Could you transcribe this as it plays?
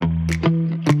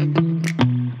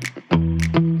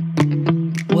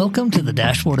Welcome to the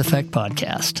Dashboard Effect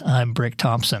Podcast. I'm Brick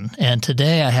Thompson, and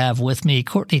today I have with me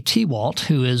Courtney Tewalt,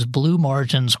 who is Blue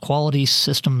Margin's Quality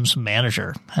Systems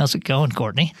Manager. How's it going,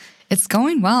 Courtney? It's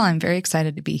going well. I'm very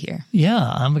excited to be here. Yeah,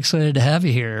 I'm excited to have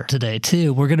you here today,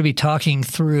 too. We're going to be talking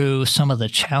through some of the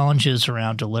challenges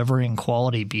around delivering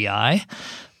quality BI,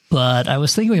 but I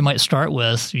was thinking we might start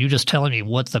with you just telling me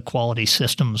what the Quality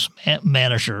Systems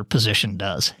Manager position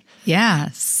does. Yeah.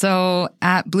 So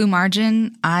at Blue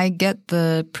Margin, I get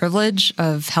the privilege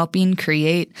of helping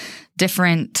create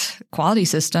different quality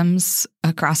systems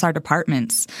across our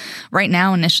departments. Right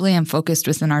now, initially, I'm focused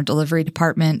within our delivery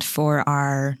department for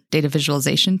our data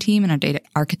visualization team and our data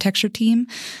architecture team,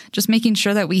 just making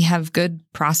sure that we have good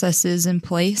processes in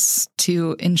place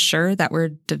to ensure that we're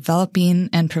developing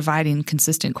and providing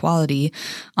consistent quality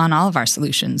on all of our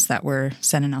solutions that we're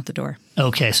sending out the door.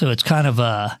 Okay. So it's kind of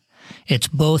it's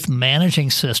both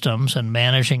managing systems and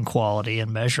managing quality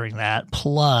and measuring that,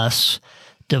 plus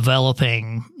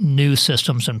developing new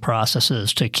systems and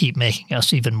processes to keep making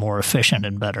us even more efficient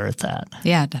and better at that.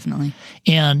 Yeah, definitely.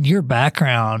 And your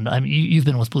background, I mean, you've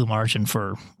been with Blue Margin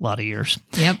for a lot of years.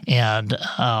 Yep. And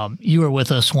you were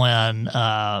with us when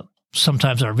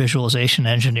sometimes our visualization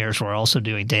engineers were also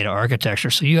doing data architecture.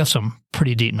 So you have some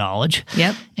pretty deep knowledge.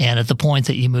 Yep. And at the point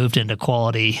that you moved into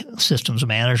quality systems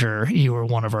manager, you were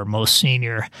one of our most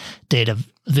senior data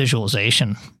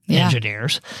visualization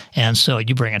engineers. And so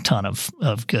you bring a ton of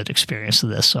good experience to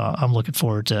this. So I'm looking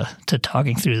forward to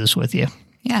talking through this with you.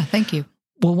 Yeah, thank you.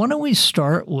 Well, why don't we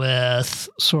start with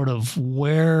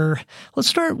let's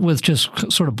start with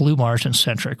just sort of Blue Margin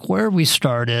centric, where we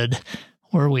started,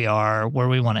 where we are, where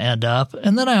we want to end up.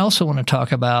 And then I also want to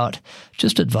talk about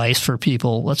just advice for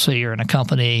people. Let's say you're in a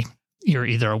company, you're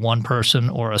either a one person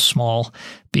or a small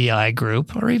BI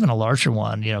group or even a larger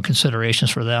one,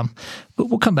 considerations for them. But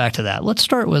we'll come back to that. Let's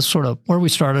start with sort of where we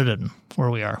started and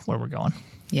where we are, where we're going.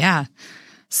 Yeah.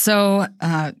 So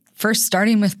first,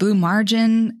 starting with Blue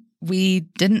Margin, we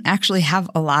didn't actually have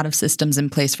a lot of systems in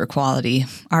place for quality.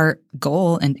 Our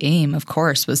goal and aim, of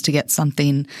course, was to get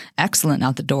something excellent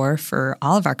out the door for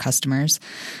all of our customers.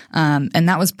 And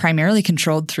that was primarily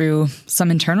controlled through some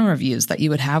internal reviews that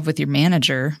you would have with your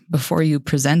manager before you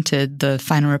presented the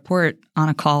final report on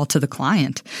a call to the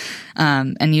client.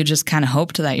 And you just kind of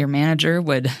hoped that your manager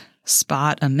would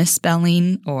spot a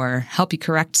misspelling or help you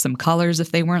correct some colors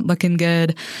if they weren't looking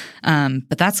good.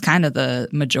 But that's kind of the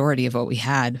majority of what we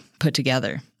had put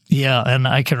together. Yeah. And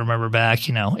I can remember back,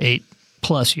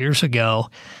 8+ years ago,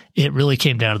 it really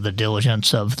came down to the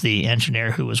diligence of the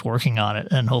engineer who was working on it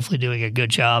and hopefully doing a good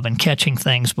job and catching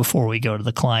things before we go to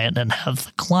the client and have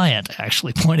the client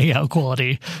actually pointing out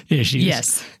quality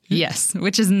issues. Yes,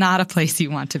 which is not a place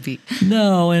you want to be.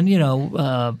 No, and,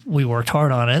 we worked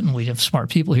hard on it and we have smart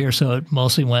people here, so it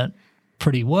mostly went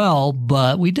pretty well,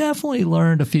 but we definitely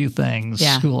learned a few things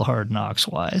school hard knocks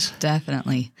wise.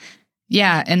 Definitely.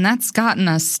 Yeah, and that's gotten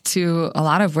us to a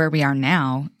lot of where we are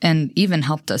now and even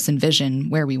helped us envision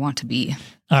where we want to be.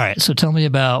 All right, so tell me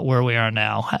about where we are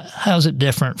now. How's it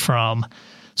different from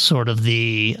sort of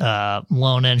the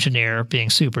lone engineer being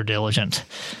super diligent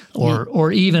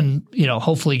or even,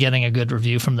 hopefully getting a good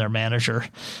review from their manager?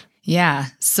 Yeah,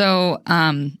 so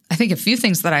I think a few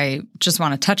things that I just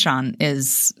want to touch on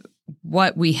is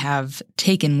what we have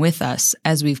taken with us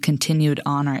as we've continued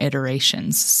on our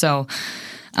iterations. So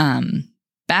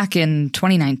back in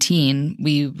 2019,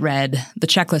 we read The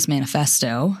Checklist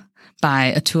Manifesto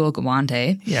by Atul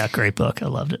Gawande. Yeah, great book. I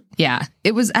loved it. Yeah,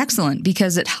 it was excellent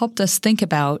because it helped us think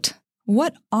about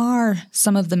what are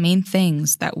some of the main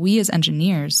things that we as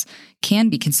engineers can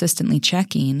be consistently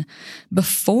checking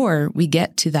before we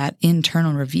get to that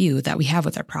internal review that we have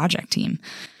with our project team.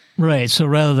 Right. So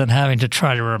rather than having to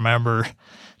try to remember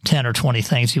 10 or 20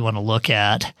 things you want to look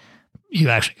at, you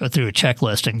actually go through a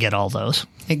checklist and get all those.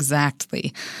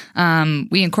 Exactly.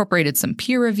 We incorporated some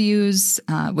peer reviews,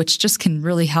 which just can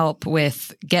really help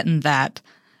with getting that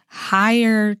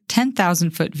higher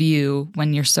 10,000-foot view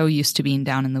when you're so used to being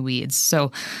down in the weeds.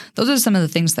 So those are some of the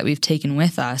things that we've taken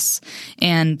with us.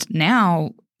 And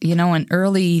now,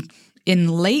 in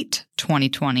late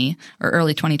 2020 or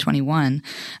early 2021,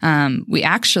 we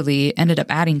actually ended up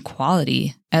adding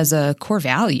quality as a core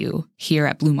value here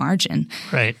at Blue Margin.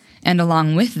 Right. And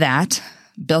along with that,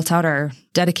 built out our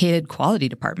dedicated quality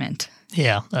department.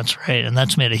 Yeah, that's right. And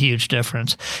that's made a huge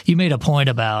difference. You made a point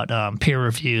about peer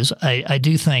reviews. I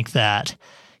do think that,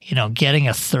 getting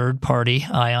a third-party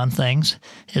eye on things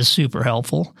is super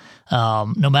helpful.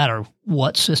 No matter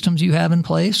what systems you have in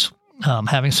place,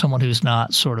 having someone who's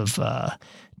not sort of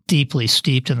deeply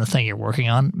steeped in the thing you're working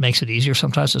on makes it easier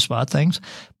sometimes to spot things.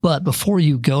 But before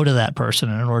you go to that person,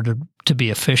 in order to be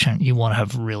efficient, you want to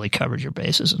have really covered your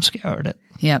bases and scoured it.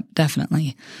 Yep,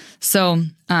 definitely. So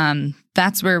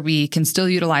that's where we can still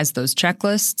utilize those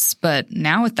checklists. But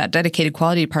now with that dedicated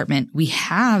quality department, we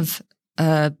have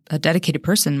a dedicated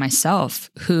person, myself,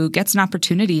 who gets an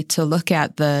opportunity to look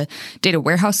at the data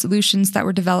warehouse solutions that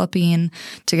we're developing,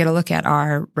 to get a look at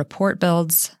our report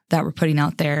builds that we're putting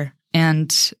out there,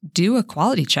 and do a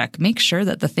quality check, make sure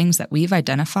that the things that we've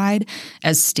identified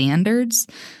as standards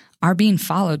are being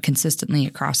followed consistently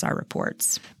across our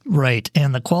reports. Right.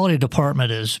 And the quality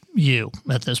department is you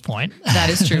at this point. That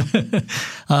is true.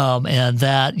 And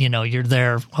that, you're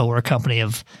there. Well, we're a company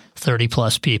of 30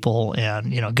 plus people,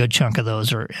 and, a good chunk of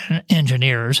those are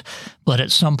engineers. But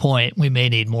at some point, we may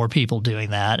need more people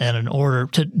doing that. And in order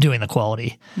to doing the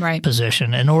quality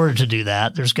position, in order to do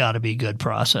that, there's got to be good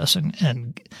process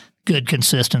and good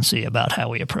consistency about how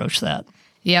we approach that.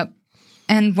 Yep.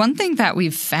 And one thing that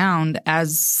we've found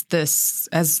as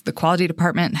the quality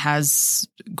department has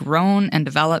grown and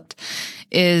developed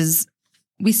is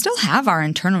we still have our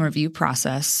internal review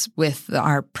process with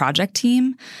our project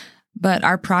team, but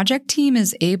our project team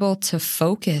is able to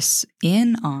focus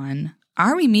in on,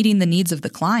 are we meeting the needs of the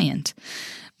client?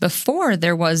 Before,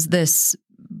 there was this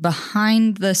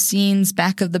behind the scenes,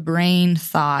 back of the brain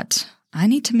thought, I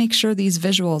need to make sure these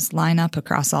visuals line up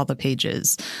across all the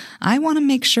pages. I want to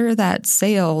make sure that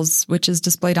sales, which is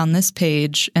displayed on this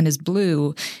page and is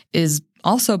blue, is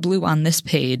also blue on this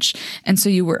page. And so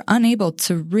you were unable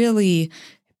to really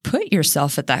put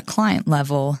yourself at that client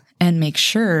level and make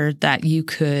sure that you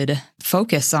could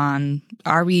focus on,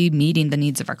 are we meeting the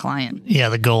needs of our client? Yeah,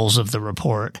 the goals of the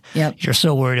report. Yep. You're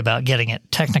so worried about getting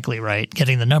it technically right,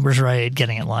 getting the numbers right,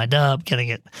 getting it lined up, getting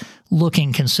it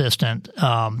looking consistent,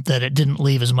 that it didn't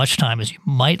leave as much time as you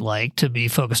might like to be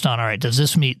focused on, all right, does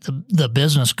this meet the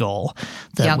business goal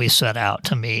that we set out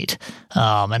to meet?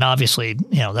 And obviously,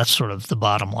 that's sort of the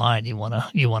bottom line. You want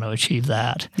to achieve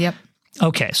that. Yep.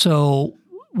 Okay, so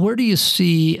where do you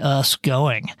see us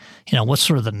going? What's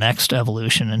sort of the next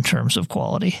evolution in terms of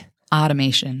quality?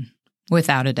 Automation,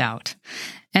 without a doubt.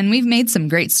 And we've made some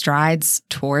great strides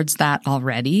towards that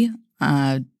already.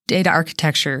 Data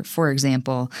architecture, for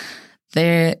example,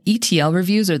 the ETL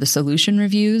reviews or the solution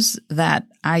reviews that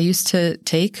I used to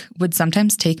take would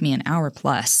sometimes take me an hour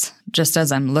plus, just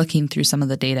as I'm looking through some of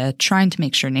the data, trying to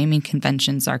make sure naming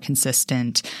conventions are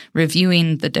consistent,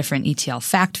 reviewing the different ETL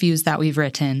fact views that we've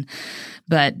written.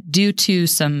 But due to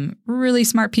some really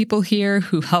smart people here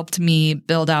who helped me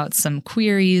build out some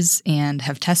queries and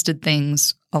have tested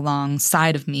things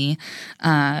alongside of me,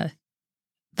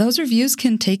 those reviews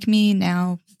can take me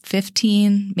now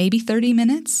 15, maybe 30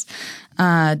 minutes,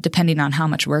 depending on how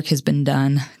much work has been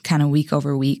done kind of week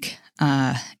over week.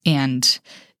 And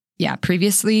yeah,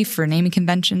 previously for naming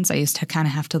conventions, I used to kind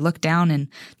of have to look down and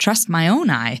trust my own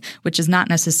eye, which is not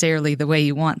necessarily the way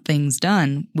you want things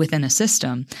done within a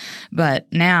system.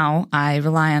 But now I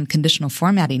rely on conditional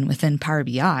formatting within Power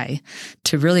BI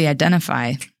to really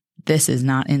identify this is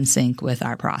not in sync with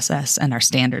our process and our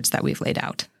standards that we've laid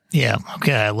out. Yeah.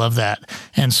 Okay. I love that.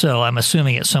 And so I'm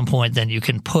assuming at some point then you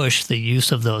can push the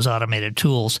use of those automated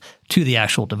tools to the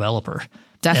actual developer.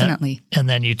 Definitely. And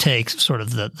then you take sort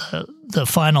of the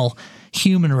final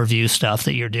human review stuff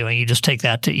that you're doing, you just take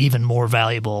that to even more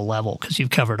valuable level because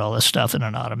you've covered all this stuff in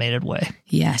an automated way.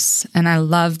 Yes. And I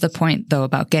love the point, though,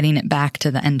 about getting it back to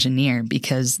the engineer,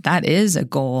 because that is a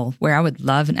goal where I would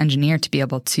love an engineer to be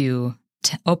able to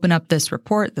open up this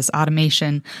report, this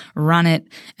automation, run it,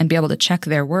 and be able to check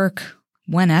their work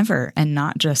whenever and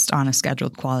not just on a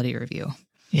scheduled quality review.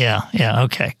 Yeah. Yeah.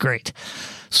 Okay. Great.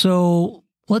 So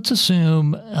let's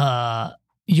assume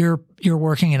you're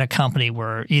working in a company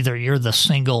where either you're the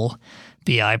single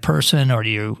BI person or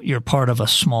you're part of a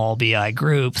small BI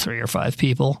group, 3 or 5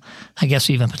 people, I guess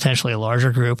even potentially a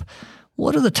larger group.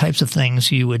 What are the types of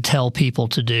things you would tell people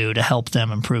to do to help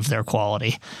them improve their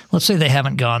quality? Let's say they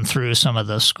haven't gone through some of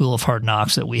the school of hard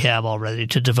knocks that we have already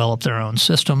to develop their own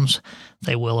systems.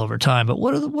 They will over time. But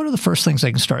what are the first things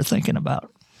they can start thinking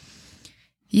about?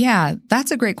 Yeah,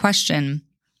 that's a great question.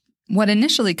 What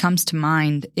initially comes to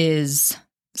mind is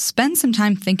spend some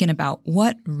time thinking about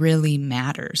what really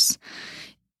matters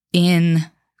in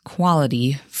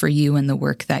quality for you and the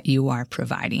work that you are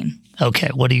providing. Okay,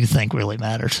 what do you think really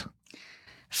matters?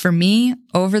 For me,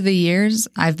 over the years,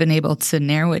 I've been able to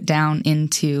narrow it down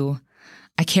into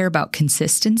I care about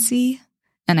consistency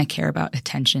and I care about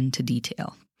attention to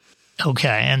detail.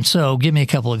 Okay, and so give me a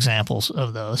couple examples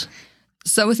of those.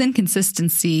 So within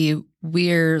consistency,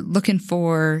 we're looking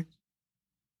for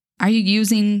are you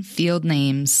using field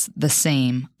names the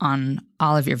same on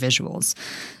all of your visuals?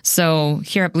 So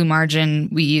here at Blue Margin,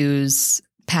 we use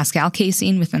Pascal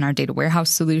casing within our data warehouse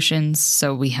solutions.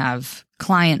 So we have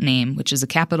client name, which is a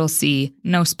capital C,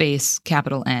 no space,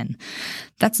 capital N.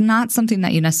 That's not something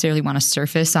that you necessarily want to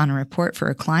surface on a report for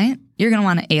a client. You're going to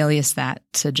want to alias that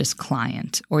to just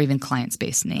client or even client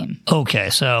space name. Okay,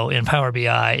 so in Power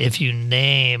BI, if you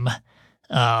name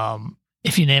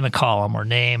a column or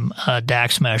name a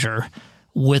DAX measure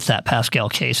with that Pascal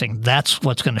casing, that's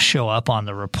what's going to show up on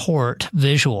the report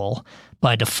visual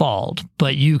by default.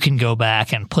 But you can go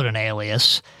back and put an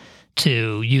alias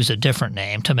to use a different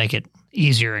name to make it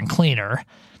easier and cleaner.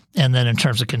 And then in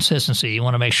terms of consistency, you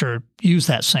want to make sure use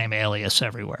that same alias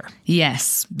everywhere.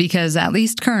 Yes, because at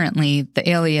least currently, the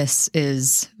alias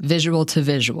is visual to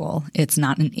visual. It's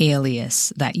not an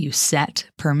alias that you set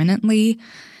permanently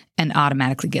and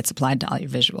automatically gets applied to all your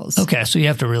visuals. Okay, so you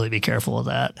have to really be careful of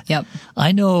that. Yep.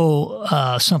 I know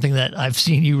something that I've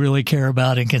seen you really care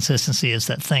about in consistency is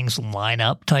that things line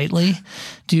up tightly.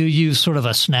 Do you use sort of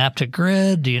a snap to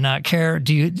grid? Do you not care?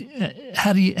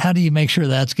 How do you make sure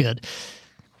that's good?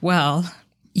 Well,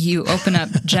 you open up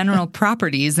general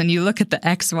properties and you look at the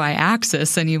XY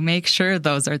axis and you make sure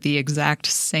those are the exact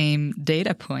same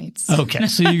data points. Okay,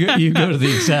 so you go to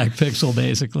the exact pixel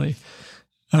basically.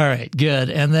 All right, good.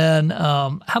 And then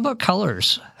how about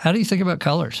colors? How do you think about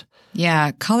colors?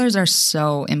 Yeah, colors are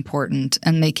so important,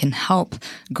 and they can help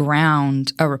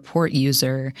ground a report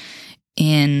user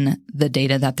in the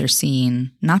data that they're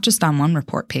seeing, not just on one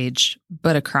report page,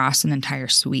 but across an entire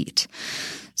suite.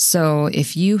 So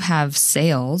if you have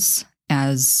sales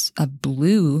as a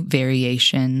blue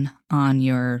variation on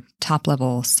your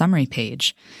top-level summary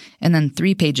page, and then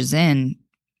 3 pages in,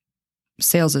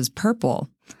 sales is purple,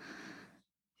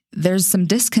 there's some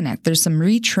disconnect. There's some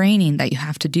retraining that you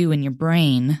have to do in your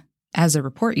brain as a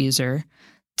report user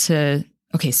to,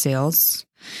 okay, sales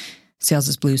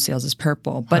is blue, sales is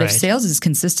purple. But if sales is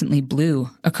consistently blue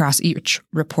across each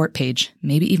report page,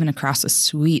 maybe even across a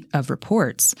suite of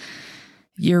reports,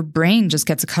 your brain just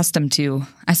gets accustomed to,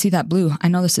 I see that blue. I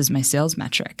know this is my sales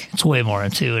metric. It's way more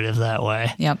intuitive that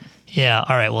way. Yep. Yeah.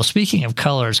 All right. Well, speaking of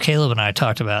colors, Caleb and I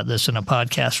talked about this in a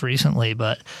podcast recently,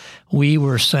 but we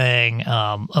were saying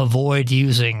avoid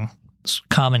using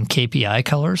common KPI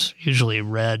colors, usually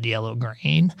red, yellow,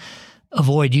 green.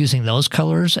 Avoid using those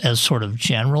colors as sort of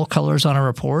general colors on a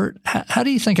report. How do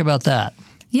you think about that?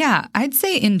 Yeah, I'd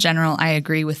say in general, I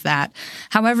agree with that.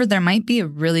 However, there might be a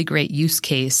really great use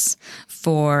case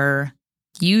for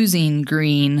using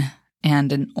green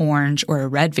and an orange or a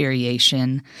red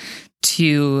variation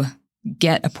to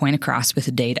get a point across with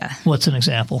the data. What's an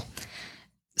example?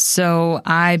 So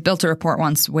I built a report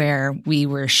once where we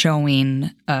were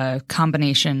showing a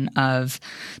combination of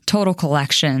total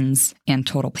collections and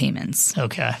total payments.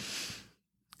 Okay.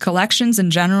 Collections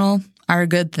in general are a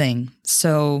good thing.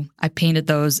 So I painted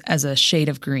those as a shade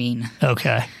of green.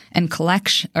 Okay. And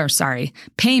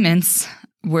payments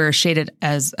were shaded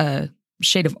as a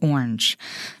shade of orange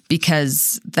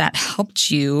because that helped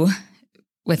you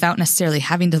without necessarily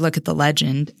having to look at the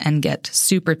legend and get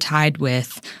super tied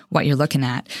with what you're looking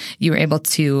at. You were able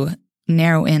to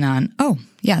narrow in on, oh,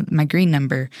 yeah, my green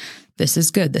number, this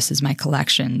is good. This is my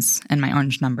collections. And my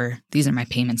orange number, these are my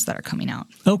payments that are coming out.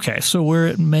 Okay. So where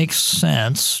it makes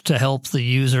sense to help the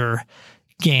user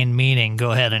gain meaning,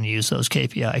 go ahead and use those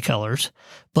KPI colors.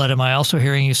 But am I also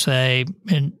hearing you say,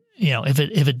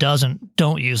 if it doesn't,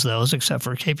 don't use those except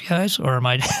for KPIs? Or am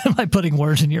I putting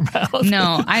words in your mouth?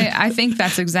 No, I think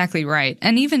that's exactly right.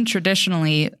 And even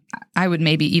traditionally, I would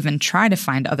maybe even try to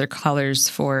find other colors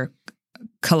for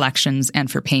collections and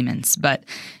for payments, but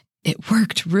it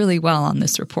worked really well on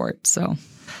this report. So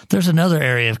there's another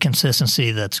area of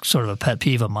consistency that's sort of a pet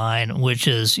peeve of mine, which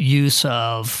is use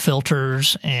of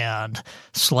filters and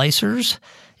slicers.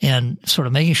 And sort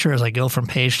of making sure as I go from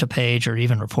page to page or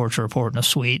even report to report in a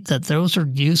suite that those are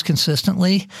used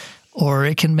consistently, or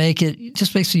it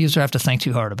just makes the user have to think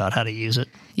too hard about how to use it.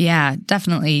 Yeah,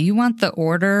 definitely. You want the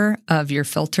order of your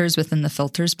filters within the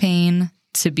filters pane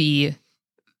to be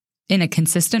in a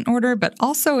consistent order, but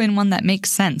also in one that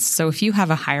makes sense. So if you have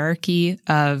a hierarchy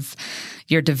of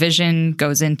your division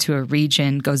goes into a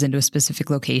region, goes into a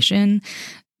specific location,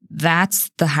 that's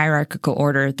the hierarchical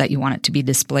order that you want it to be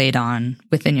displayed on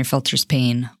within your filters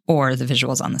pane or the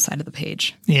visuals on the side of the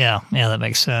page. Yeah, that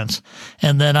makes sense.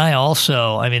 And then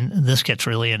this gets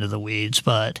really into the weeds,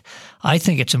 but I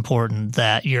think it's important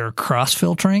that your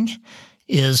cross-filtering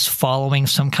is following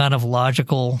some kind of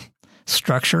logical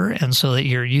structure, and so that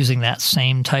you're using that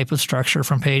same type of structure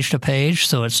from page to page,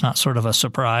 so it's not sort of a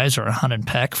surprise or a hunt and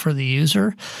peck for the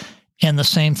user. And the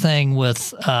same thing with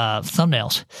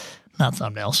thumbnails, not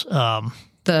thumbnails.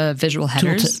 The visual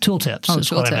headers? Tooltips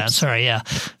is what I meant. Sorry, yeah.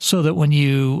 So that when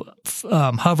you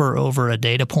hover over a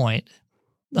data point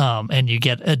and you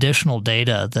get additional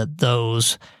data, that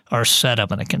those are set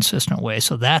up in a consistent way.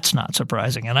 So that's not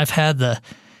surprising. And I've had the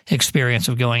experience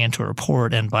of going into a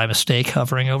report and by mistake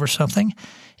hovering over something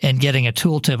and getting a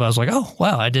tooltip. I was like, oh,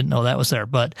 wow, I didn't know that was there.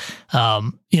 But,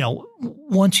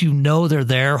 once you know they're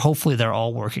there, hopefully they're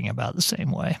all working about the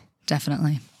same way.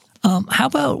 Definitely. How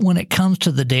about when it comes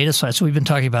to the data side? So we've been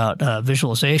talking about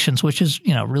visualizations, which is,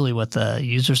 really what the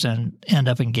users end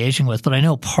up engaging with. But I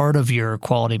know part of your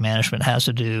quality management has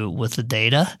to do with the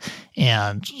data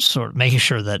and sort of making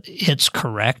sure that it's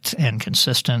correct and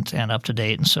consistent and up to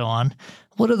date and so on.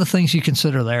 What are the things you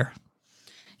consider there?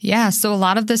 Yeah, so a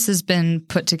lot of this has been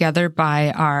put together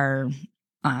by our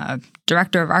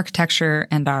director of architecture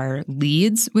and our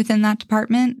leads within that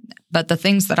department. But the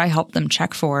things that I help them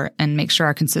check for and make sure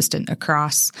are consistent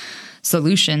across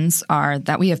solutions are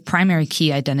that we have primary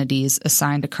key identities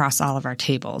assigned across all of our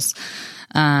tables.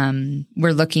 We're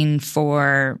looking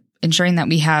for ensuring that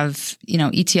we have,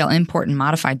 ETL import and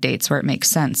modified dates where it makes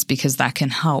sense, because that can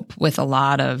help with a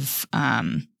lot of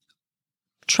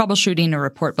troubleshooting or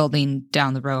report building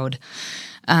down the road.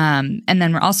 And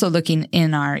then we're also looking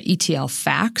in our ETL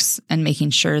facts and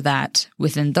making sure that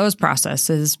within those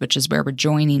processes, which is where we're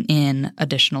joining in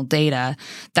additional data,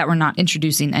 that we're not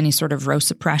introducing any sort of row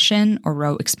suppression or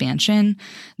row expansion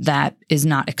that is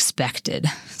not expected.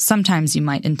 Sometimes you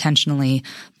might intentionally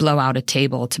blow out a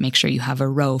table to make sure you have a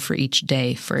row for each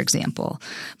day, for example.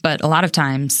 But a lot of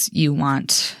times you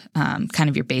want kind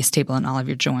of your base table and all of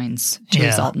your joins to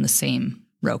result in the same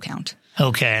row count.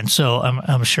 Okay, and so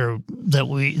I'm sure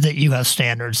that you have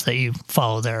standards that you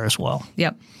follow there as well.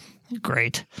 Yep.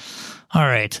 Great. All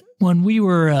right. When we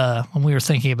were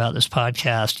thinking about this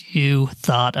podcast, you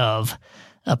thought of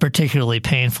a particularly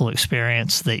painful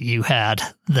experience that you had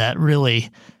that really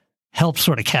helped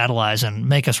sort of catalyze and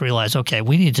make us realize, okay,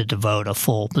 we need to devote a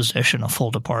full position, a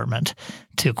full department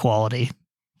to quality.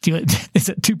 Is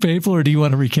it too painful, or do you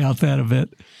want to recount that a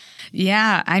bit?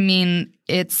 Yeah, I mean,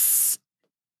 it's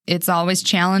always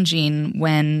challenging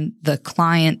when the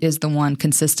client is the one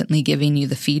consistently giving you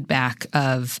the feedback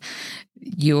of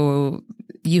you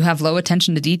have low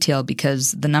attention to detail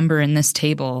because the number in this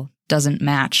table doesn't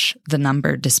match the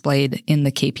number displayed in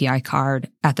the KPI card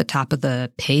at the top of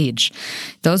the page.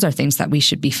 Those are things that we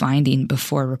should be finding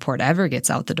before a report ever gets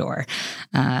out the door.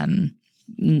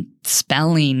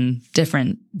 Spelling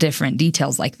different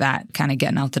details like that kind of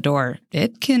getting out the door,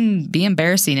 it can be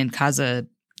embarrassing and cause a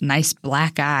nice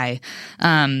black eye.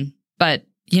 But,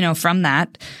 from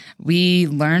that, we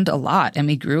learned a lot and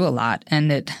we grew a lot,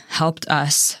 and it helped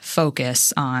us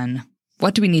focus on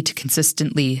what do we need to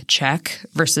consistently check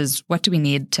versus what do we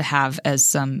need to have as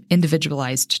some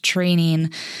individualized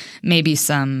training, maybe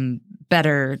some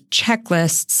better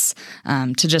checklists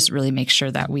to just really make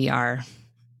sure that we are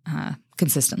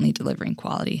consistently delivering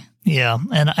quality. Yeah,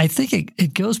 and I think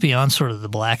it goes beyond sort of the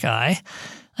black eye.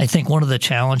 I think one of the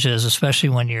challenges, especially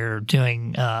when you're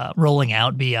doing rolling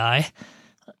out BI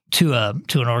to an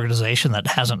organization that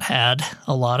hasn't had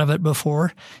a lot of it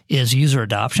before, is user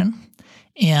adoption.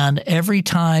 And every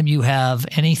time you have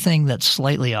anything that's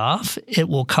slightly off, it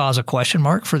will cause a question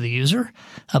mark for the user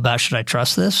about, should I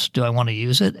trust this? Do I want to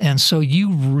use it? And so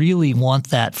you really want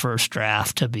that first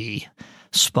draft to be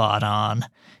spot on.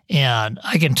 And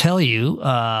I can tell you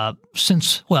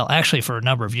actually for a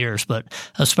number of years, but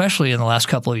especially in the last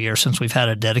couple of years since we've had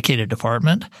a dedicated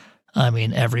department, I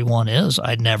mean, everyone is.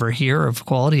 I never hear of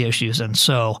quality issues. And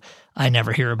so I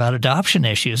never hear about adoption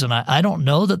issues. And I don't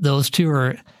know that those two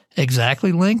are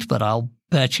exactly linked, but I'll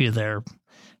bet you they're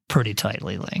pretty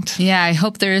tightly linked. Yeah, I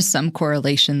hope there is some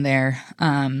correlation there.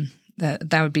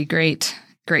 That would be great.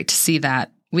 Great to see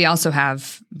that. We also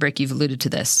have, Brick, you've alluded to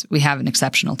this, we have an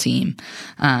exceptional team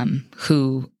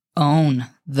who own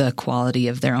the quality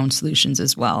of their own solutions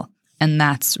as well. And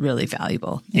that's really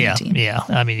valuable in a team. Yeah.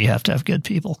 I mean, you have to have good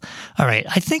people. All right.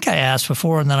 I think I asked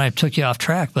before and then I took you off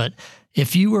track, but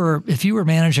if you were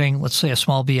managing, let's say, a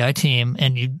small BI team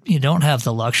and you don't have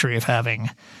the luxury of having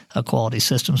a quality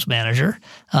systems manager,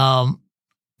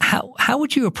 how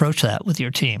would you approach that with your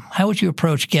team? How would you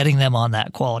approach getting them on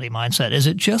that quality mindset? Is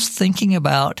it just thinking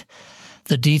about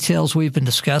the details we've been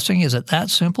discussing? Is it that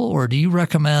simple? Or do you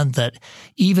recommend that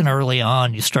even early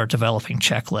on you start developing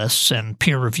checklists and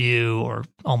peer review or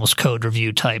almost code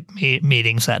review type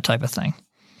meetings, that type of thing?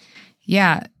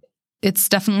 Yeah, it's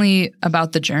definitely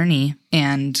about the journey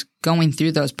and going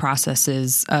through those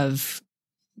processes of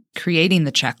creating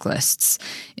the checklists,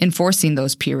 enforcing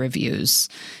those peer reviews,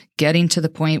 getting to the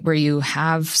point where you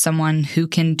have someone who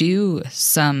can do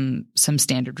some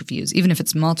standard reviews, even if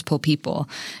it's multiple people.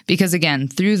 Because again,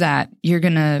 through that, you're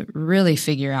going to really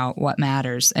figure out what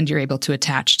matters, and you're able to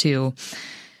attach to,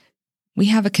 we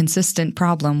have a consistent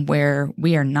problem where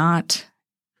we are not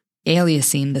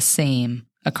aliasing the same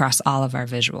across all of our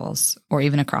visuals or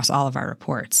even across all of our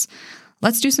reports.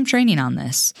 Let's do some training on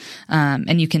this.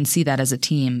 And you can see that as a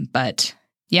team. But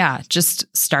yeah, just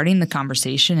starting the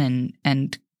conversation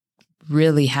and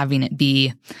really having it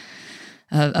be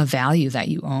a value that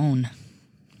you own.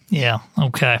 Yeah.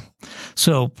 Okay.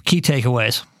 So key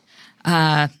takeaways.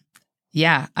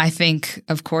 Yeah, I think,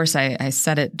 of course, I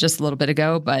said it just a little bit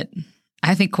ago, but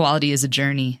I think quality is a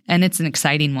journey, and it's an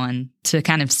exciting one to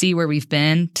kind of see where we've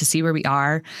been, to see where we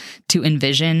are, to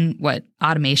envision what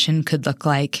automation could look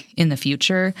like in the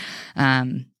future.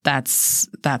 That's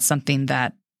something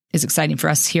that is exciting for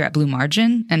us here at Blue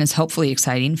Margin, and is hopefully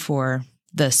exciting for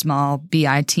the small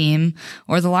BI team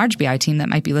or the large BI team that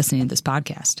might be listening to this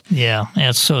podcast. Yeah,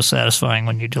 it's so satisfying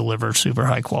when you deliver super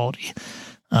high quality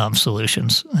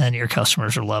solutions and your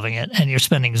customers are loving it, and you're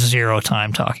spending zero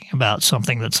time talking about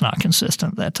something that's not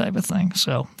consistent, that type of thing.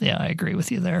 So yeah, I agree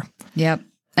with you there. Yep.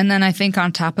 And then I think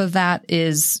on top of that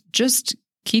is just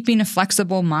keeping a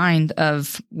flexible mind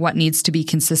of what needs to be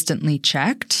consistently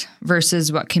checked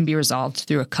versus what can be resolved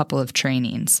through a couple of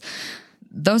trainings.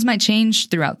 Those might change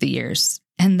throughout the years.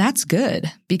 And that's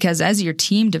good, because as your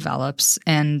team develops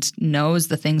and knows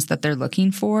the things that they're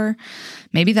looking for,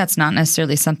 maybe that's not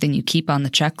necessarily something you keep on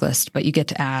the checklist, but you get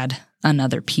to add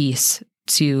another piece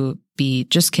to be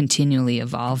just continually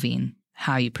evolving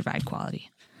how you provide quality.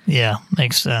 Yeah,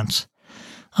 makes sense.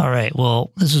 All right.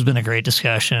 Well, this has been a great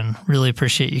discussion. Really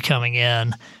appreciate you coming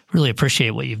in. Really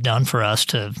appreciate what you've done for us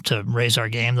to raise our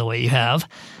game the way you have.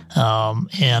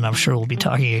 And I'm sure we'll be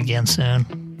talking again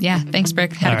soon. Yeah. Thanks,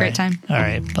 Brick. Had a great time. All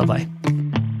right. Bye-bye.